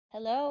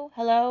Hello,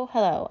 hello,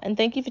 hello, and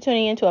thank you for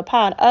tuning into a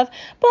pod of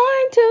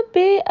Born to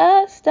Be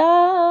a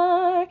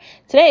Star.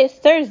 Today is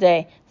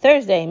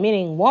Thursday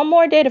meaning one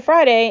more day to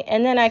Friday,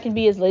 and then I can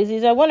be as lazy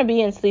as I want to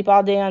be and sleep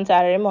all day on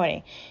Saturday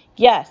morning.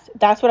 Yes,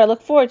 that's what I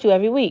look forward to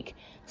every week,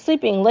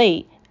 sleeping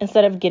late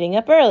instead of getting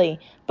up early.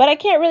 But I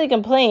can't really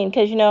complain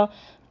because,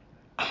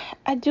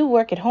 I do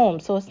work at home,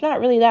 so it's not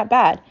really that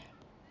bad.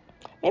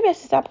 Maybe I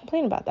should stop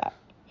complaining about that.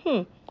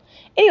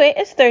 Anyway,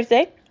 it's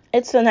Thursday.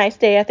 It's a nice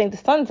day. I think the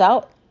sun's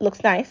out.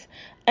 Looks nice.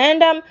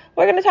 And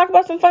we're going to talk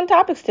about some fun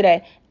topics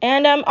today.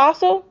 And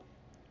also,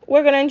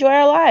 we're going to enjoy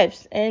our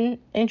lives and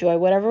enjoy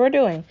whatever we're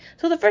doing.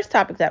 So the first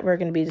topic that we're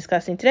going to be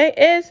discussing today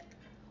is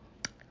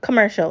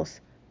commercials.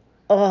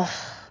 Ugh,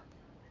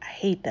 I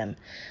hate them.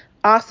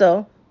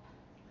 Also,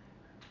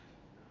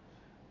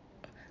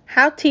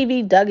 how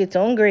TV dug its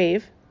own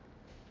grave,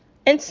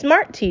 and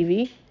smart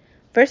TV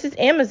versus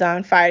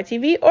Amazon Fire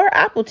TV or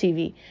Apple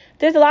TV.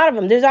 There's a lot of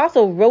them. There's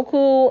also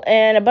Roku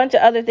and a bunch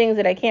of other things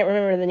that I can't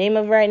remember the name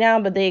of right now,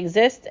 but they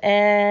exist.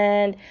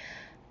 And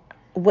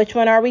which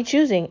one are we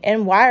choosing?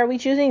 And why are we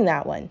choosing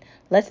that one?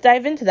 Let's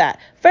dive into that.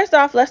 First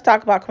off, let's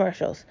talk about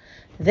commercials.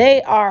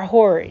 They are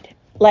horrid.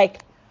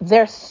 Like,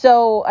 they're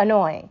so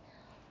annoying.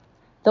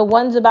 The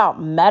ones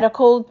about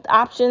medical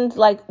options,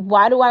 like,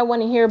 why do I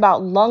want to hear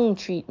about lung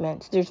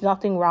treatments? There's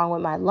nothing wrong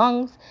with my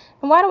lungs.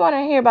 And why do I want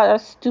to hear about a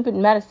stupid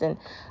medicine?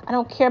 I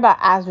don't care about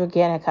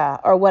AstraZeneca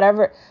or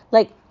whatever.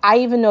 Like, I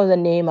even know the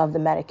name of the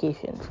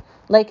medications.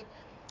 Like,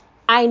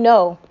 I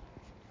know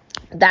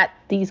that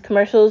these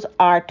commercials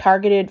are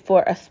targeted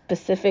for a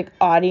specific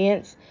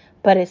audience,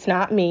 but it's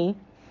not me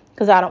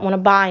because I don't want to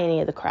buy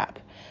any of the crap.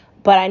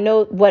 But I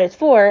know what it's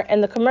for,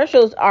 and the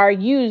commercials are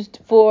used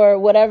for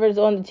whatever's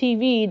on the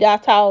TV.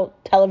 That's how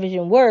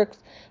television works.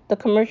 The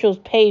commercials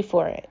pay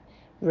for it,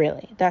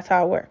 really. That's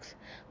how it works.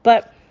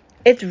 But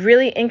it's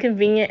really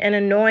inconvenient and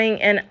annoying,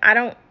 and I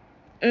don't,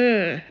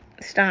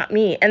 it's not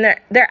me. And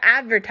they're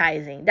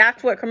advertising.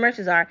 That's what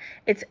commercials are.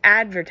 It's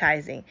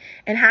advertising.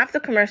 And half the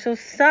commercials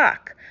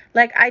suck.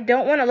 Like, I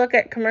don't want to look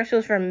at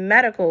commercials for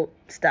medical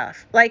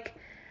stuff. Like,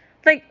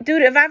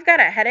 dude, if I've got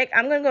a headache,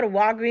 I'm going to go to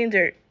Walgreens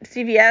or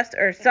CVS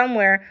or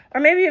somewhere, or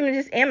maybe even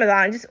just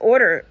Amazon and just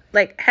order,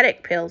 like,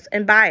 headache pills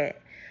and buy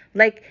it.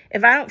 Like,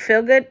 if I don't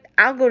feel good,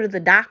 I'll go to the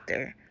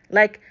doctor.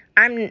 Like,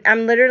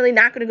 I'm literally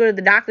not going to go to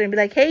the doctor and be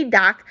like, hey,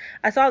 doc,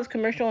 I saw this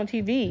commercial on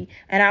TV,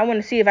 and I want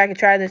to see if I could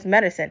try this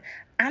medicine.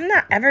 I'm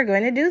not ever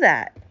going to do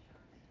that.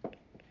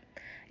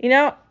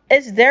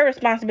 It's their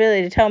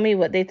responsibility to tell me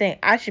what they think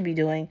I should be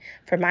doing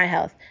for my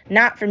health,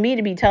 not for me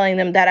to be telling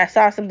them that I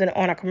saw something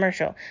on a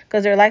commercial,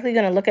 because they're likely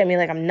going to look at me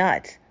like I'm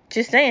nuts.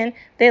 Just saying,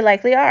 they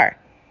likely are.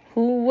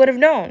 Who would have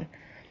known?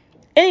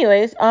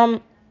 Anyways,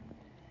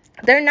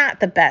 they're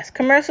not the best.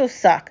 Commercials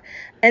suck.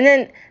 And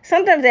then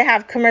sometimes they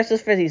have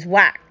commercials for these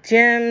whack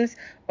gyms,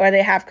 or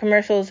they have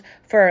commercials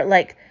for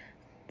like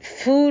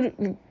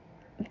food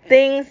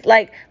things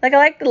like I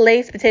like the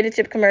Lay's potato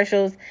chip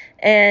commercials,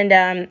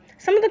 and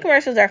some of the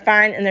commercials are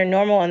fine and they're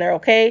normal and they're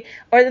okay.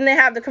 Or then they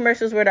have the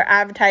commercials where they're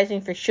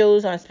advertising for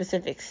shows on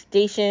specific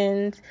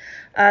stations.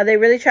 They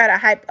really try to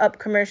hype up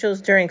commercials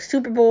during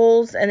Super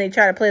Bowls, and they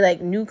try to play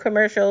like new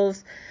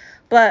commercials.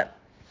 But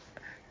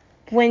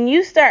when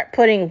you start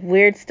putting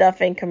weird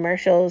stuff in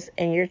commercials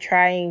and you're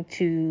trying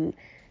to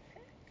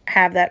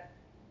have that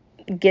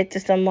get to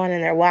someone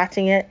and they're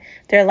watching it,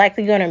 they're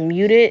likely going to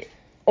mute it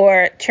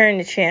or turn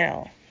the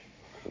channel,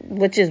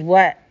 which is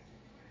what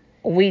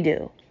we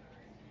do.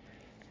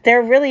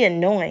 They're really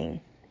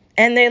annoying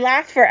and they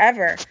last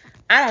forever.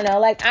 I don't know,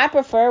 like, I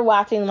prefer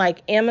watching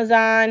like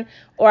Amazon,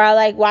 or I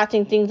like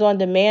watching things on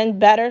demand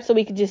better, so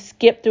we could just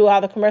skip through all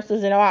the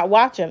commercials and not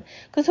watch them.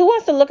 Because who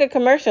wants to look at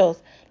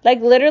commercials?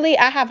 Like, literally,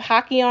 I have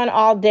hockey on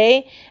all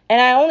day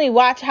and I only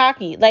watch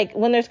hockey. Like,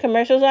 when there's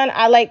commercials on,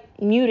 I like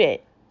mute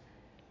it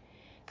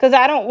because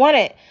I don't want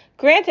it.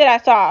 Granted, I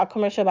saw a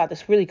commercial about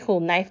this really cool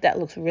knife that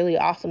looks really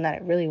awesome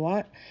that I really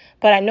want,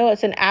 but I know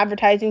it's an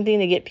advertising thing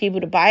to get people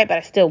to buy it, but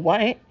I still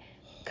want it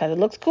because it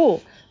looks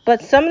cool.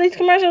 But some of these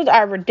commercials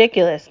are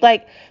ridiculous.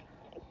 Like,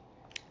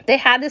 they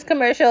had this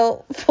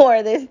commercial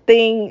for this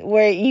thing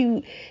where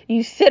you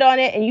sit on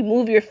it and you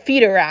move your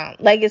feet around,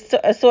 like it's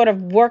a sort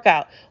of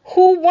workout.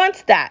 Who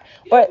wants that?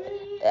 Or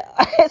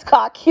it's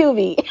called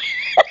QV.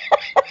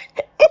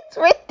 It's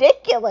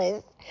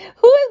ridiculous.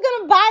 Who is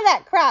gonna buy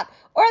that crap?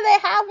 Or they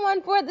have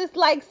one for this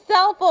like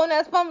cell phone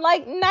that's from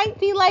like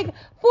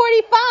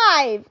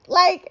 1945.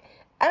 Like,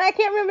 and I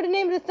can't remember the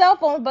name of the cell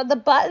phone, but the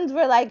buttons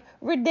were like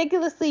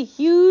ridiculously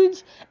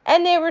huge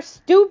and they were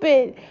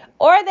stupid.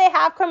 Or they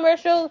have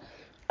commercials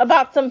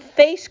about some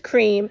face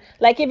cream.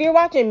 Like, if you're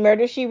watching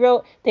Murder She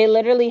Wrote, they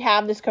literally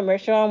have this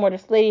commercial on where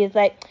this lady is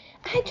like,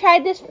 I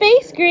tried this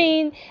face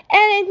cream and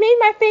it made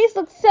my face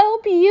look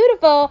so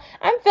beautiful.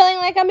 I'm feeling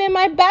like I'm in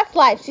my best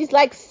life. She's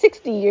like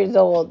 60 years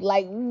old.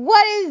 Like,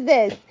 what is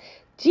this?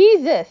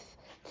 Jesus.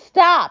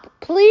 Stop,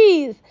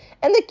 please.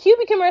 And the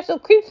QB commercial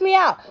creeps me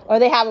out. Or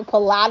they have a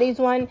Pilates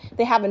one.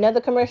 They have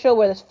another commercial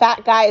where this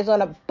fat guy is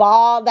on a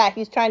ball that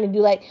he's trying to do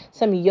like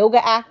some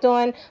yoga act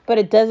on, but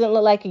it doesn't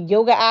look like a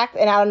yoga act,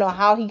 and I don't know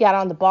how he got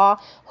on the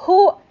ball.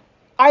 Who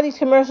are these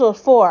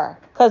commercials for?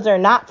 Because they're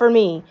not for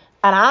me,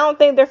 and I don't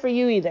think they're for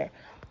you either.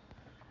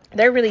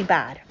 They're really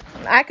bad.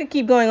 I could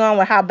keep going on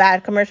with how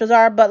bad commercials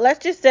are, but let's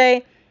just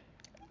say,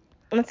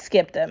 let's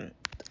skip them.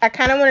 I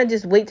kind of want to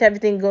just wait till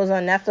everything goes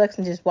on Netflix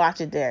and just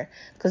watch it there.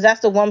 Because that's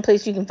the one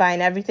place you can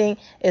find everything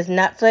is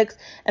Netflix.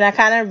 And I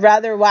kind of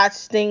rather watch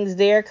things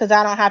there because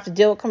I don't have to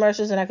deal with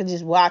commercials and I can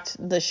just watch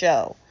the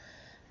show.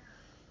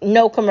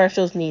 No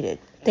commercials needed.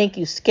 Thank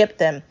you. Skip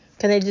them.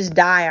 Can they just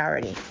die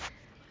already?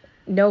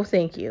 No,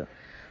 thank you.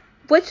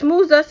 Which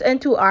moves us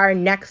into our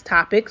next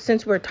topic.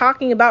 Since we're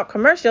talking about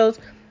commercials,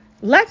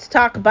 let's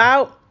talk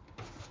about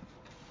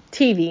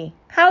TV.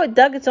 How it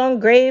dug its own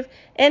grave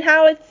and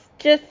how it's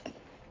just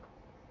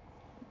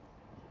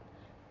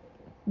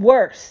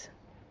worse.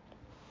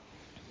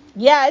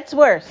 Yeah, it's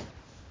worse.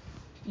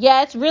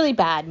 Yeah, it's really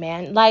bad,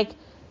 man. Like,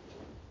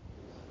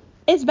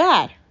 it's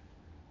bad.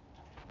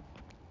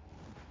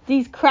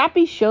 These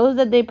crappy shows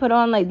that they put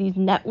on, like these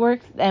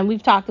networks, and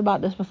we've talked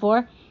about this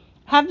before,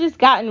 have just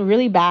gotten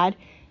really bad.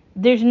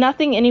 There's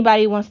nothing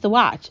anybody wants to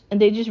watch,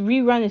 and they just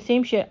rerun the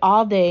same shit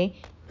all day.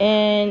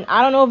 And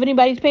I don't know if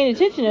anybody's paying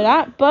attention to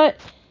that, but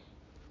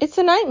it's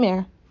a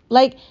nightmare.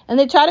 Like, and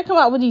they try to come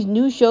out with these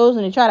new shows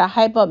and they try to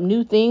hype up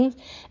new things.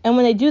 And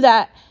when they do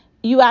that,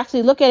 you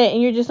actually look at it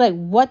and you're just like,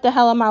 what the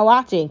hell am I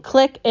watching?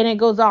 Click and it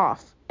goes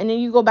off. And then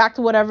you go back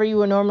to whatever you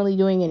were normally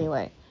doing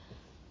anyway.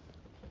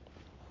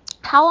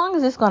 How long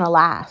is this going to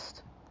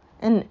last?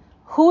 And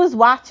who is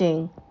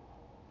watching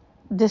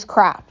this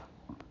crap?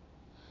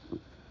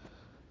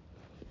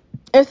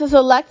 It's a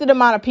selected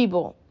amount of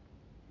people.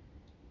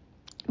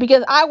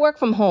 Because I work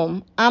from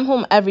home. I'm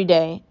home every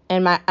day.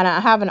 And I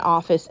have an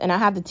office. And I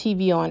have the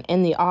TV on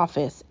in the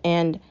office.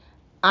 And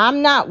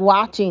I'm not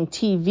watching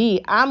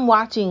TV. I'm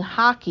watching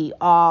hockey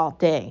all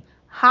day.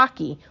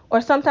 Hockey.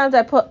 Or sometimes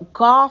I put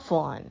golf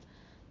on.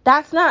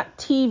 That's not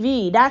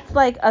TV. That's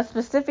like a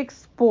specific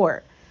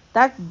sport.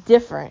 That's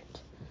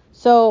different.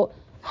 So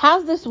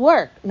how's this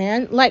work,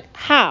 man? Like,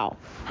 how?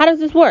 How does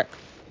this work?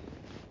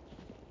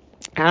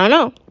 I don't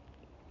know.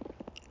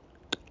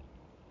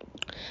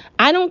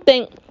 I don't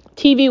think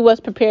TV was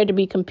prepared to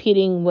be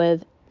competing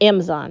with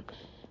Amazon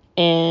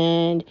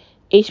and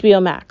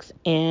HBO Max,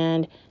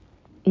 and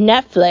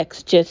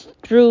Netflix just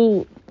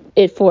threw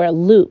it for a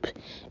loop,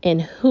 and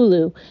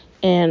Hulu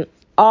and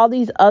all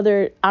these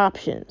other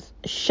options.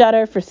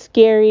 Shudder for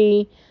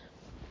scary.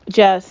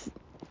 Just,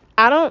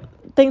 I don't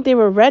think they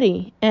were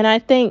ready. And I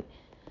think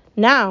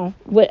now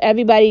with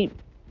everybody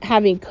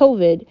having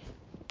COVID,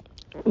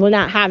 well,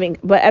 not having,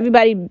 but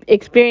everybody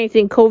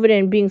experiencing COVID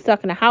and being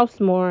stuck in the house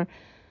more,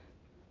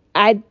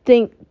 I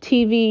think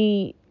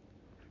TV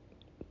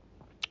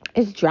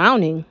is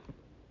drowning.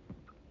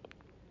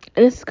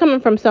 And this is coming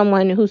from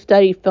someone who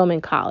studied film in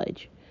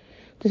college.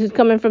 This is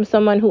coming from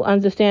someone who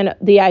understands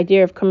the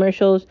idea of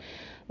commercials,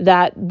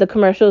 that the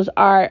commercials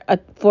are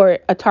for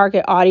a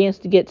target audience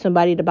to get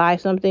somebody to buy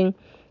something.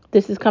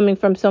 This is coming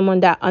from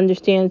someone that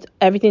understands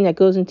everything that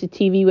goes into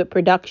TV with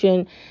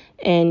production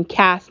and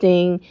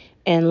casting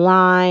and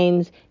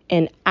lines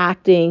and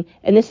acting.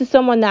 And this is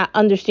someone that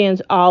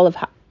understands all of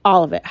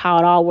it, how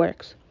it all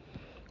works.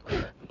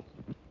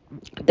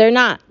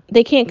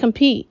 They can't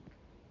compete.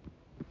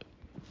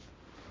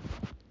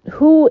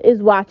 Who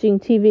is watching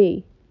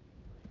TV?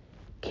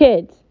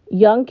 Kids.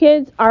 Young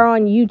kids are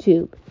on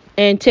YouTube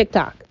and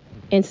TikTok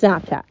and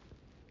Snapchat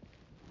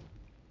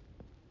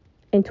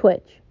and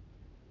Twitch.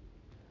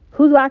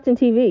 Who's watching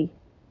TV?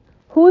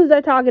 Who is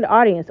their target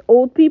audience?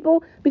 Old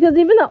people? Because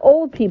even the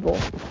old people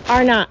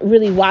are not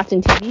really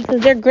watching TV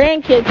because their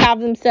grandkids have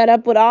them set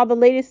up with all the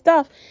latest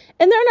stuff.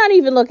 And they're not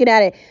even looking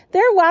at it.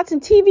 They're watching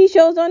TV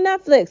shows on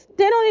Netflix.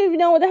 They don't even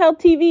know what the hell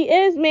TV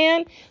is,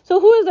 man. So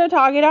who is their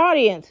target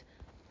audience?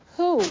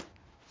 Who?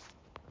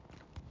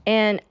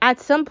 And at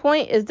some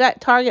point, is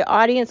that target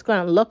audience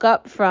going to look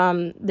up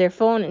from their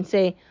phone and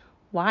say,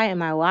 why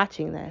am I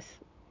watching this?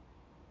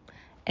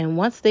 And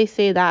once they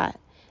say that,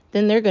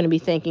 then they're going to be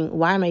thinking,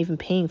 why am I even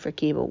paying for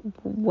cable?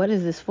 What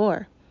is this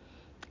for?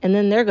 And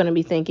then they're going to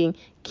be thinking,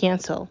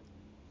 cancel.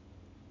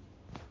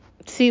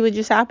 See what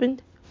just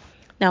happened?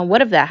 Now,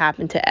 what if that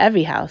happened to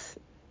every house,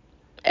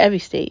 every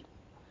state?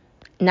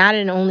 Not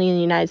only in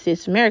the United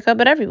States of America,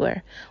 but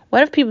everywhere.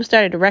 What if people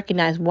started to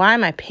recognize, why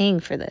am I paying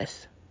for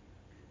this?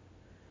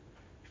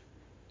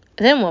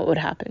 Then what would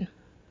happen?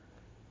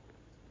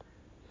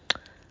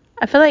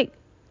 I feel like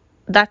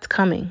that's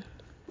coming.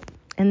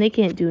 And they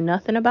can't do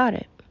nothing about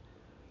it.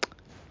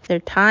 Their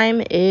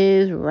time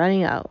is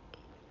running out.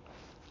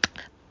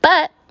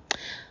 But,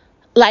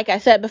 like I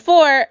said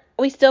before,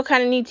 we still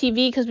kind of need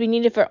TV because we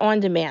need it for on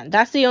demand.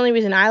 That's the only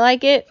reason I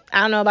like it.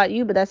 I don't know about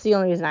you, but that's the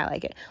only reason I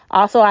like it.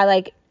 Also, I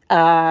like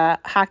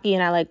hockey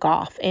and I like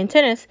golf and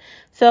tennis,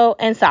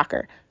 and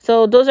soccer.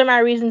 So those are my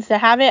reasons to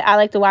have it. I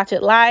like to watch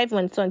it live.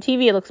 When it's on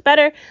TV, it looks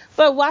better.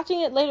 But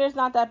watching it later is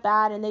not that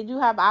bad. And they do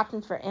have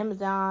options for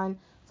Amazon.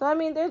 So, I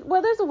mean, there's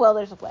a will,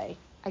 there's a way,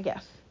 I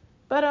guess.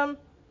 But,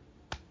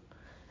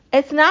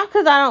 it's not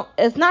because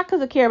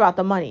I care about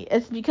the money.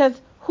 It's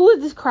because who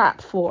is this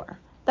crap for?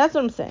 That's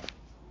what I'm saying.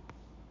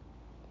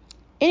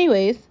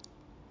 Anyways,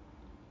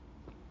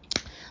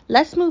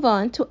 let's move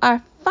on to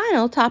our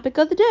final topic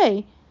of the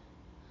day,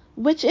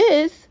 which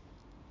is,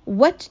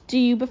 what do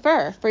you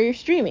prefer for your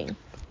streaming?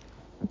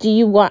 Do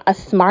you want a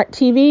smart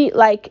TV?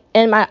 Like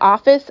in my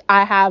office,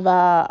 I have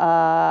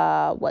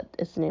what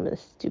is the name of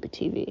this stupid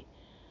TV?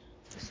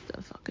 What's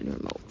the fucking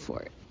remote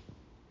for it?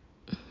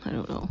 I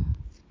don't know.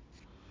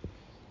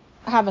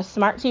 I have a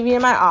smart TV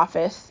in my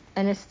office,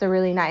 and it's the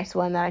really nice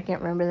one that I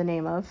can't remember the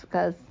name of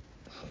because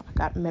I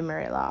got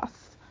memory loss.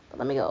 But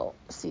let me go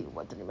see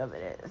what the name of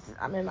it is.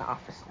 I'm in my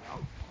office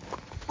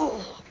now.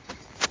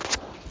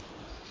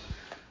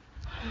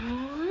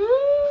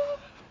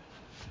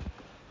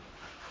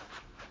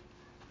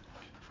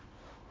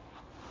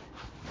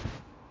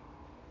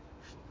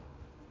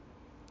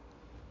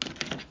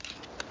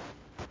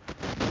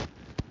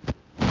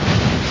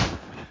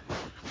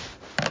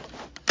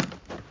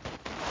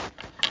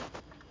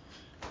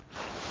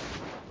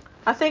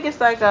 I think it's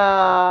like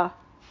I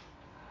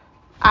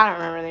don't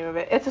remember the name of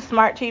it. It's a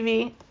smart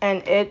TV,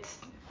 and it's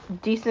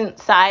decent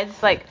size.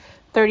 It's like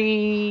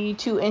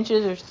 32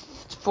 inches or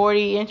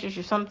 40 inches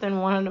or something,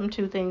 one of them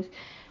two things.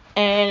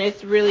 And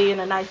it's really in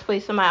a nice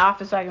place in my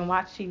office so I can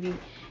watch TV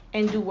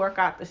and do work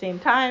at the same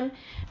time.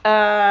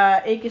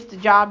 It gets the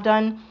job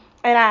done.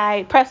 And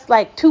I press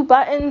like 2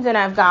 buttons, and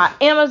I've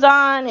got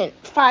Amazon and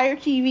Fire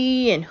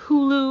TV and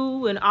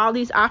Hulu and all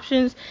these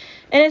options.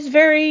 And it's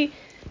very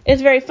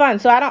fun.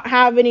 So I don't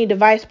have any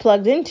device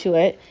plugged into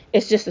it.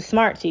 It's just a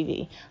smart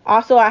TV.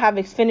 Also, I have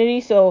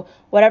Xfinity, so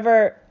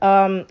whatever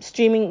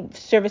streaming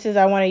services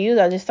I want to use,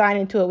 I'll just sign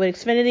into it with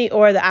Xfinity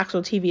or the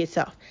actual TV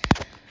itself.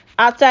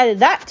 Outside of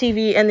that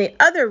TV, in the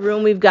other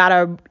room, we've got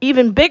a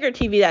even bigger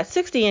TV that's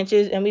 60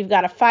 inches, and we've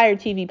got a Fire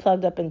TV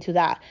plugged up into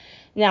that.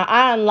 Now,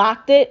 I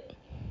unlocked it,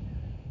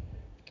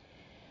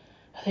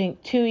 I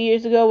think 2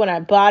 years ago when I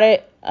bought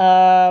it.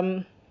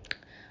 I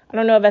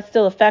don't know if that's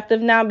still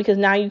effective now, because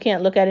now you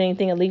can't look at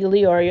anything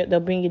illegally or they'll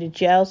bring you to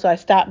jail, so I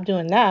stopped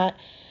doing that.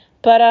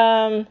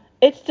 But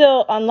it's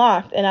still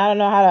unlocked, and I don't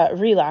know how to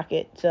relock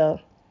it, so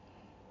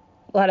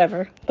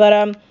whatever.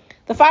 But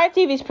the Fire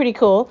TV is pretty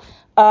cool.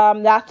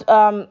 That's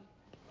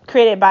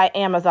created by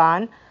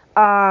Amazon.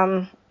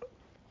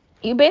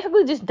 You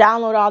basically just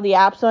download all the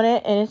apps on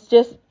it, and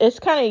it's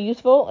kind of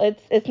useful.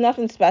 It's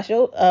nothing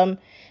special.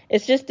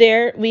 It's just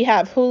there. We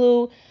have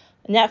Hulu,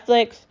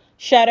 Netflix,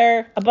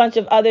 Shudder, a bunch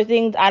of other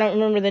things I don't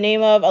remember the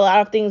name of. A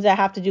lot of things that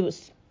have to do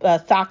with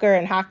soccer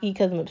and hockey,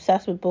 because I'm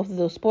obsessed with both of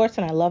those sports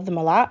and I love them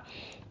a lot.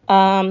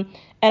 And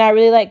I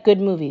really like good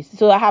movies,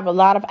 so I have a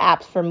lot of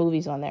apps for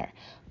movies on there.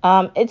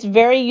 It's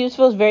very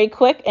useful, it's very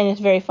quick, and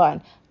it's very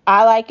fun.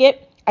 I like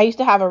it. I used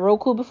to have a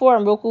Roku before,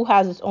 and Roku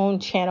has its own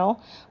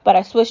channel, but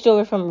I switched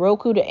over from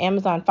Roku to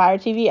Amazon Fire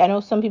TV. I know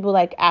some people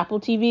like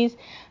Apple TVs.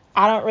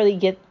 I don't really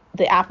get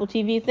the Apple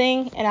TV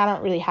thing, and I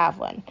don't really have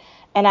one.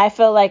 And I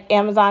feel like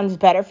Amazon's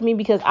better for me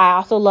because I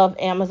also love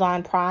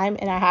Amazon Prime,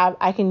 and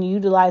I can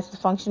utilize the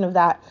function of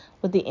that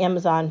with the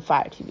Amazon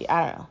Fire TV.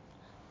 I don't know.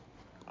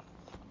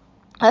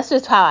 That's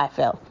just how I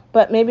feel.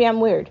 But maybe I'm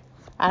weird.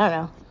 I don't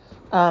know.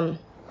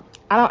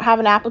 I don't have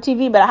an Apple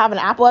TV, but I have an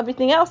Apple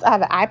everything else. I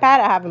have an iPad.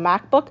 I have a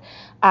MacBook.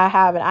 I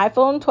have an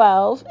iPhone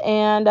 12.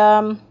 And,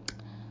 I'm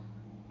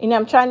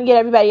trying to get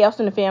everybody else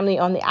in the family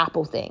on the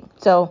Apple thing.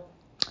 So,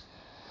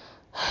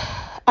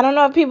 I don't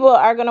know if people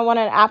are going to want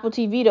an Apple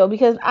TV, though,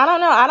 because I don't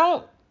know.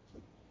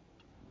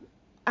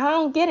 I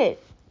don't get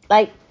it.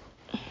 Like,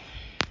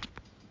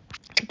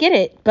 get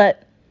it,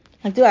 but,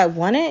 like, do I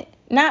want it?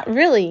 Not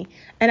really.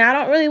 And I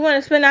don't really want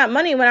to spend that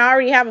money when I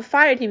already have a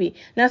Fire TV.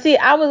 Now, see,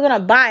 I was going to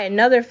buy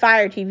another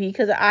Fire TV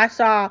because I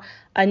saw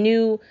a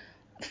new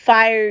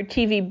Fire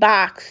TV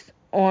box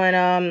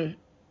on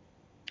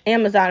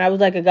Amazon. I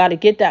was like, I got to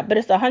get that. But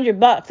it's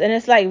 $100, and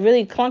it's like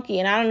really clunky,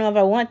 and I don't know if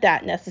I want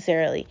that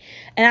necessarily.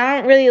 And I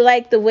don't really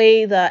like the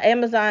way the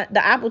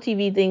Apple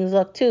TV things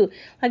look too.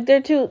 Like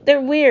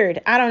they're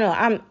weird. I don't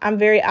know. I'm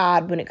very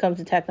odd when it comes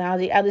to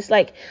technology. I just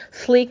like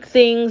sleek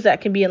things that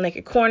can be in like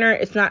a corner.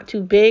 It's not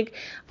too big.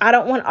 I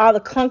don't want all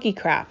the clunky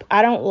crap.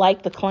 I don't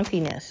like the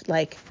clunkiness.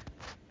 Like,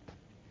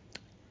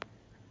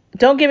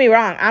 don't get me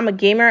wrong, I'm a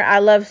gamer. I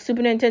love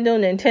Super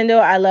Nintendo.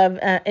 I love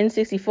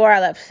N64. I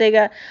love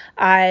Sega.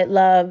 I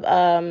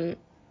love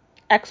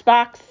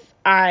Xbox.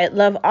 I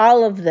love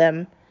all of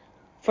them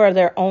for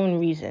their own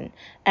reason.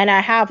 And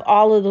I have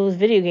all of those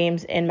video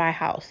games in my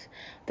house.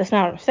 That's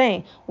not what I'm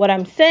saying. What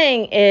I'm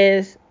saying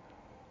is,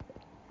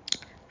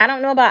 I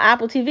don't know about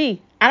Apple TV.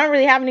 I don't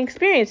really have any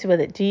experience with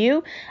it. Do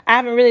you? I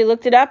haven't really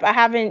looked it up. I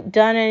haven't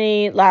done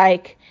any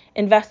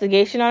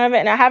investigation on it,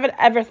 and I haven't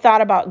ever thought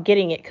about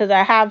getting it because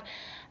I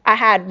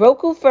had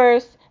Roku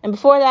first, and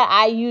before that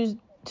I used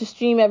to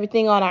stream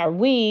everything on our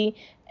Wii,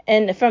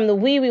 and from the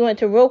Wii we went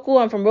to Roku,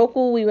 and from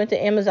Roku we went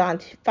to Amazon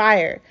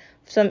Fire.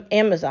 some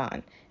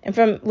Amazon.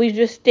 And we've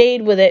just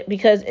stayed with it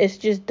because it's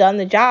just done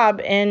the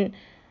job and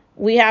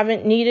we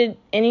haven't needed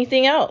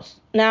anything else.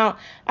 Now,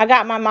 I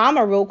got my mom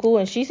a Roku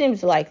and she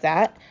seems to like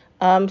that.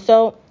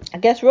 So I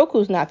guess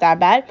Roku's not that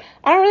bad.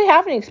 I don't really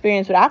have any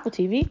experience with Apple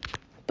TV,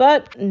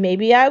 but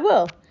maybe I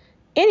will.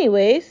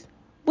 Anyways,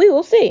 we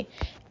will see.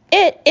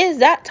 It is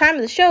that time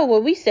of the show where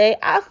we say,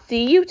 I'll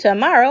see you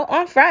tomorrow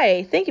on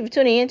Friday. Thank you for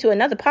tuning in to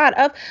another pod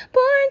of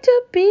Born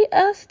to Be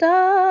a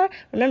Star.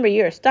 Remember,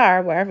 you're a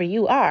star wherever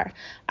you are.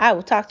 I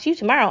will talk to you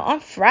tomorrow on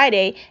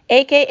Friday,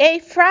 a.k.a.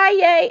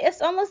 Friday.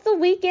 It's almost the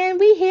weekend.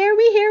 We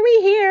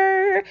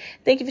here.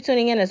 Thank you for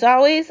tuning in as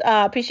always.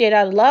 Appreciate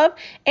all the love.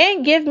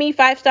 And give me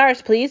 5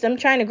 stars, please. I'm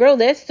trying to grow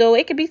this so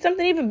it could be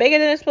something even bigger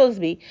than it's supposed to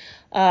be.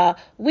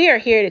 We are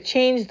here to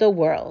change the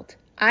world.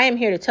 I am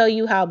here to tell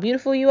you how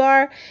beautiful you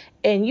are,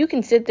 and you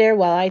can sit there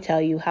while I tell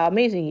you how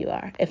amazing you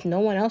are. If no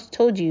one else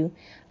told you,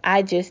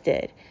 I just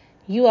did.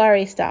 You are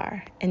a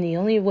star, and the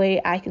only way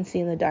I can see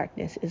in the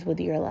darkness is with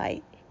your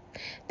light.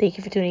 Thank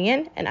you for tuning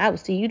in, and I will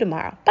see you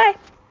tomorrow. Bye.